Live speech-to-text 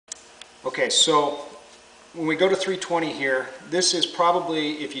Okay, so when we go to 320 here, this is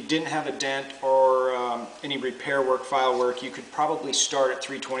probably, if you didn't have a dent or any repair work, file work, you could probably start at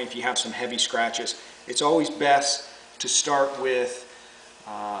 320 if you have some heavy scratches. It's always best to start with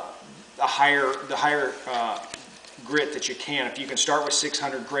the higher grit that you can. If you can start with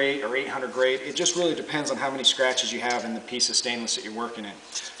 600, great, or 800, great. It just really depends on how many scratches you have in the piece of stainless that you're working in.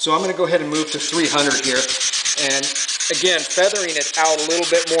 So I'm going to go ahead and move to 300 here, and again, feathering it out a little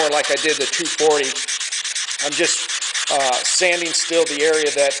bit more like I did the 240. I'm just sanding still the area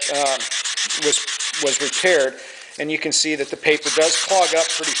that was repaired, and you can see that the paper does clog up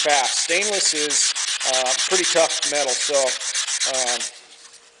pretty fast. Stainless is pretty tough metal, so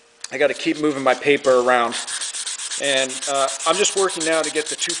I got to keep moving my paper around. And I'm just working now to get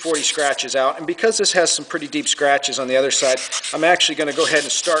the 240 scratches out, and because this has some pretty deep scratches on the other side, I'm actually going to go ahead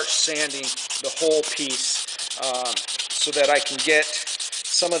and start sanding the whole piece so that I can get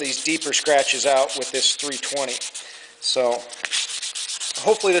some of these deeper scratches out with this 320. So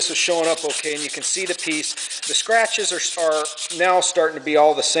hopefully this is showing up okay, and you can see the piece. The scratches are now starting to be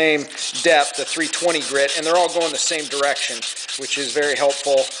all the same depth, the 320 grit, and they're all going the same direction, which is very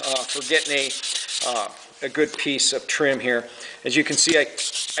helpful for getting a good piece of trim here. As you can see, I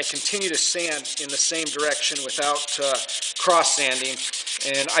continue to sand in the same direction without cross sanding,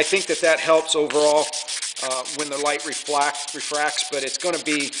 and I think that helps overall when the light refracts, but it's going to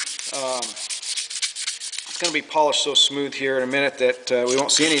be polished so smooth here in a minute that we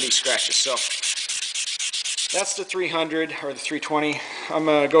won't see any of these scratches. So that's the 300 or the 320. I'm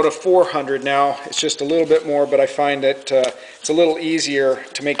going to go to 400 now. It's just a little bit more, but I find that it's a little easier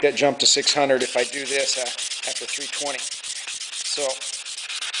to make that jump to 600 if I do this after 320. So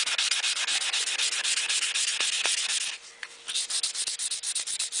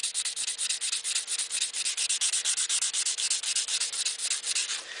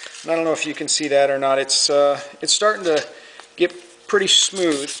I don't know if you can see that or not. It's starting to get pretty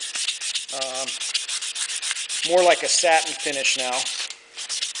smooth. More like a satin finish now.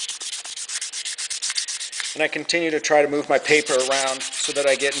 And I continue to try to move my paper around so that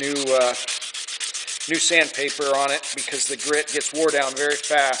I get new sandpaper on it, because the grit gets wore down very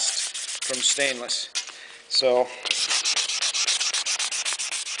fast from stainless. So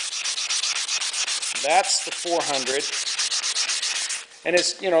that's the 400. And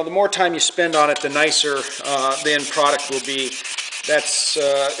it's, you know, the more time you spend on it, the nicer the end product will be. That's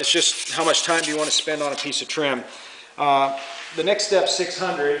it's just how much time do you want to spend on a piece of trim. The next step,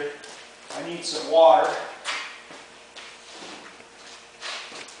 600. I need some water.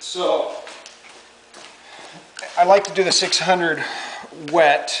 So I like to do the 600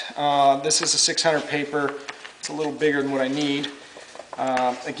 wet. This is a 600 paper. It's a little bigger than what I need.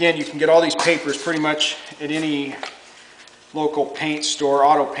 Again, you can get all these papers pretty much at any local paint store,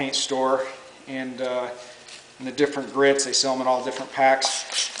 auto paint store, and the different grits, they sell them in all different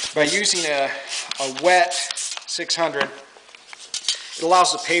packs. By using a wet 600, it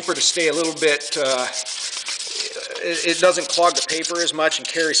allows the paper to stay a little bit, it doesn't clog the paper as much and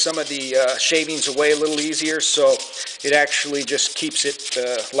carry some of the shavings away a little easier, so it actually just keeps it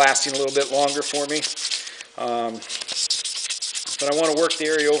lasting a little bit longer for me. But I want to work the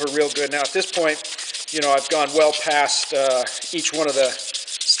area over real good. Now at this point, you know, I've gone well past each one of the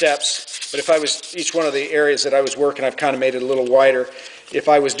steps, but if I was, each one of the areas that I was working, I've kind of made it a little wider. If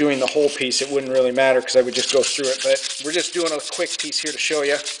I was doing the whole piece, it wouldn't really matter because I would just go through it, but we're just doing a quick piece here to show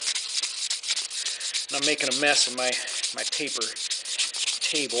you. And I'm making a mess of my paper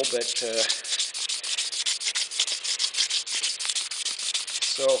table, but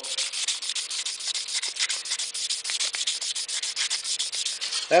so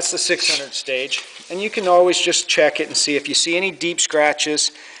that's the 600 stage, and you can always just check it and see if you see any deep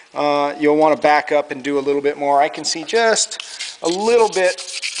scratches. You'll want to back up and do a little bit more. I can see just a little bit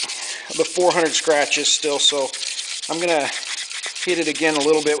of the 400 scratches still, so I'm going to hit it again a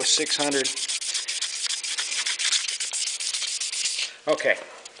little bit with 600. Okay,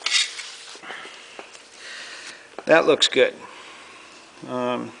 that looks good.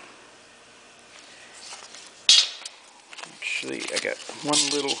 Actually, I got one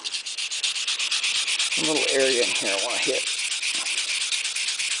little area in here I want to hit.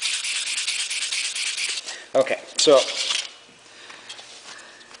 Okay, so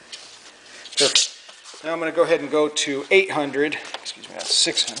perfect. Now I'm going to go ahead and go to 800. Excuse me, that's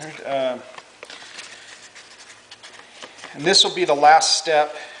 600. And this will be the last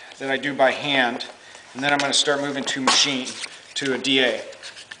step that I do by hand, and then I'm going to start moving to machine, to a DA,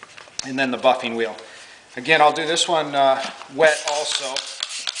 and then the buffing wheel. Again, I'll do this one wet also,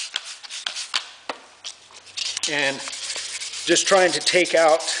 and just trying to take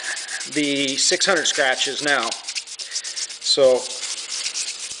out the 600 scratches now. So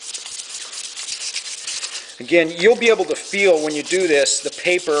again, you'll be able to feel when you do this, the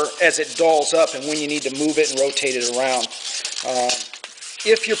paper as it dulls up and when you need to move it and rotate it around.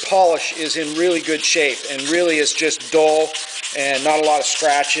 If your polish is in really good shape and really is just dull and not a lot of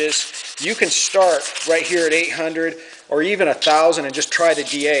scratches, you can start right here at 800 or even 1000 and just try the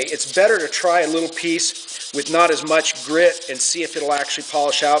DA. It's better to try a little piece with not as much grit and see if it'll actually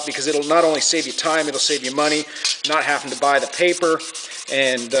polish out, because it'll not only save you time, it'll save you money, not having to buy the paper.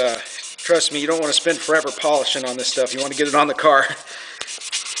 And trust me, you don't want to spend forever polishing on this stuff. You want to get it on the car.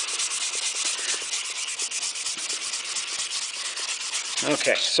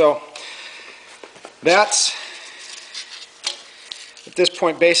 Okay, so that's, at this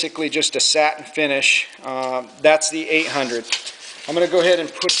point, basically just a satin finish. That's the 800. I'm going to go ahead and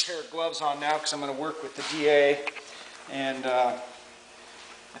put a pair of gloves on now because I'm going to work with the DA. And at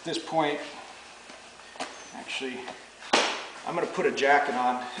this point, actually, I'm going to put a jacket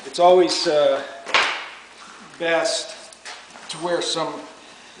on. It's always best to wear some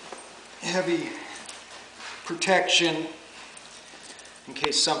heavy protection in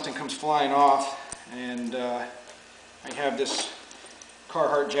case something comes flying off. And I have this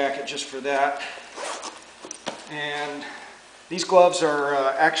Carhartt jacket just for that. And these gloves are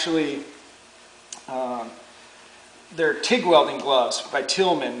actually they're TIG welding gloves by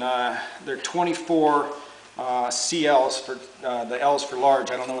Tillman. They're 24 CLs for the L's for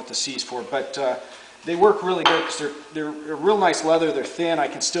large. I don't know what the C's for, but they work really good because they're a real nice leather. They're thin. I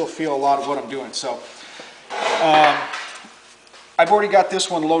can still feel a lot of what I'm doing. So I've already got this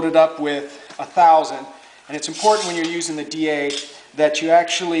one loaded up with 1000, and it's important when you're using the DA that you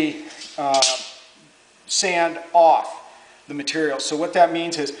actually sand off the material. So what that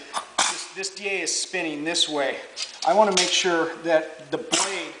means is this DA is spinning this way. I want to make sure that the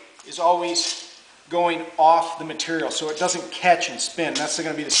blade is always going off the material so it doesn't catch and spin. That's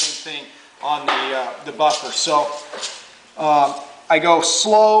going to be the same thing on the buffer. So I go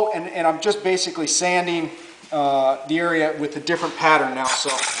slow, and I'm just basically sanding the area with a different pattern now. So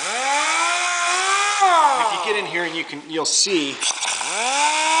if you get in here, and you'll see.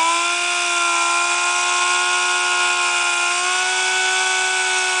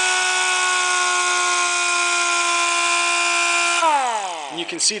 You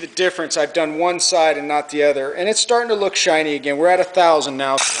can see the difference. I've done one side and not the other, and it's starting to look shiny again. We're at 1000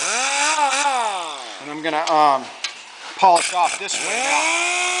 now, and I'm gonna polish off this way now.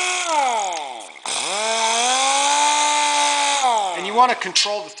 And you want to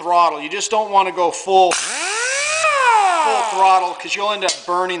control the throttle. You just don't want to go full throttle because you'll end up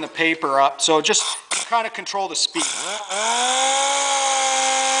burning the paper up. So just kind of control the speed.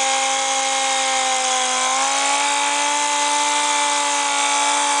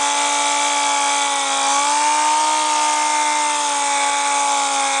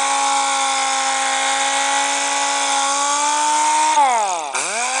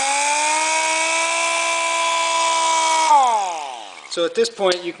 So at this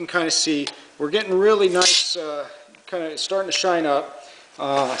point you can kind of see we're getting really nice, kind of starting to shine up.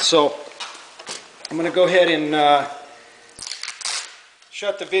 So I'm going to go ahead and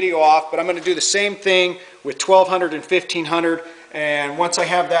shut the video off, but I'm going to do the same thing with 1200 and 1500, and once I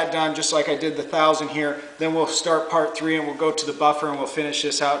have that done, just like I did the 1000 here, then we'll start part 3 and we'll go to the buffer and we'll finish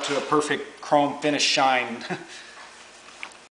this out to a perfect chrome finish shine.